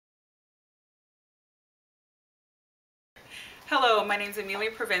Hello, my name is Emilia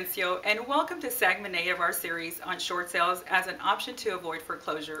Provencio, and welcome to segment A of our series on short sales as an option to avoid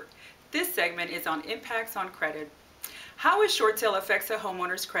foreclosure. This segment is on impacts on credit. How a short sale affects a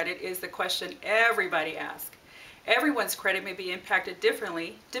homeowner's credit is the question everybody asks. Everyone's credit may be impacted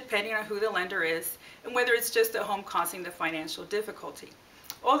differently depending on who the lender is and whether it's just a home causing the financial difficulty,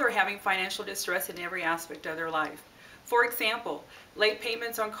 or they're having financial distress in every aspect of their life. For example, late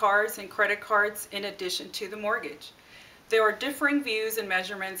payments on cars and credit cards in addition to the mortgage. There are differing views and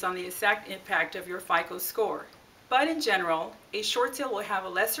measurements on the exact impact of your FICO score, but in general, a short sale will have a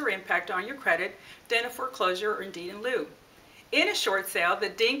lesser impact on your credit than a foreclosure or deed in lieu. In a short sale, the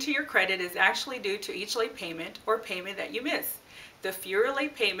ding to your credit is actually due to each late payment or payment that you miss. The fewer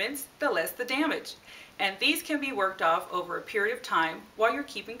late payments, the less the damage, and these can be worked off over a period of time while you're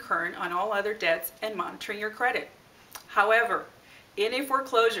keeping current on all other debts and monitoring your credit. However, in a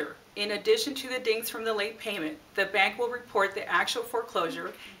foreclosure, in addition to the dings from the late payment, the bank will report the actual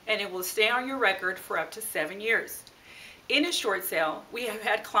foreclosure and it will stay on your record for up to 7 years. In a short sale, we have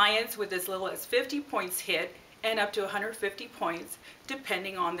had clients with as little as 50 points hit and up to 150 points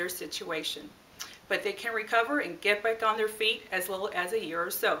depending on their situation. But they can recover and get back on their feet as little as a year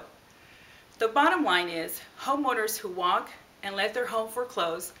or so. The bottom line is, homeowners who walk and let their home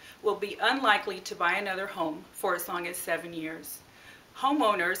foreclose will be unlikely to buy another home for as long as 7 years.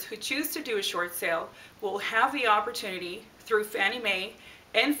 Homeowners who choose to do a short sale will have the opportunity through Fannie Mae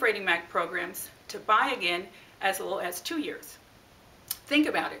and Freddie Mac programs to buy again as little as 2 years. Think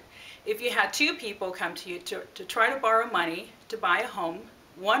about it. If you had two people come to you to try to borrow money to buy a home,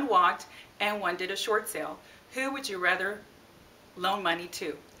 one walked and one did a short sale, who would you rather loan money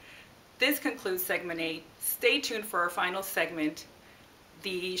to? This concludes segment 8. Stay tuned for our final segment,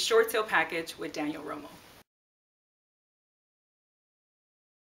 the short sale package with Daniel Romo.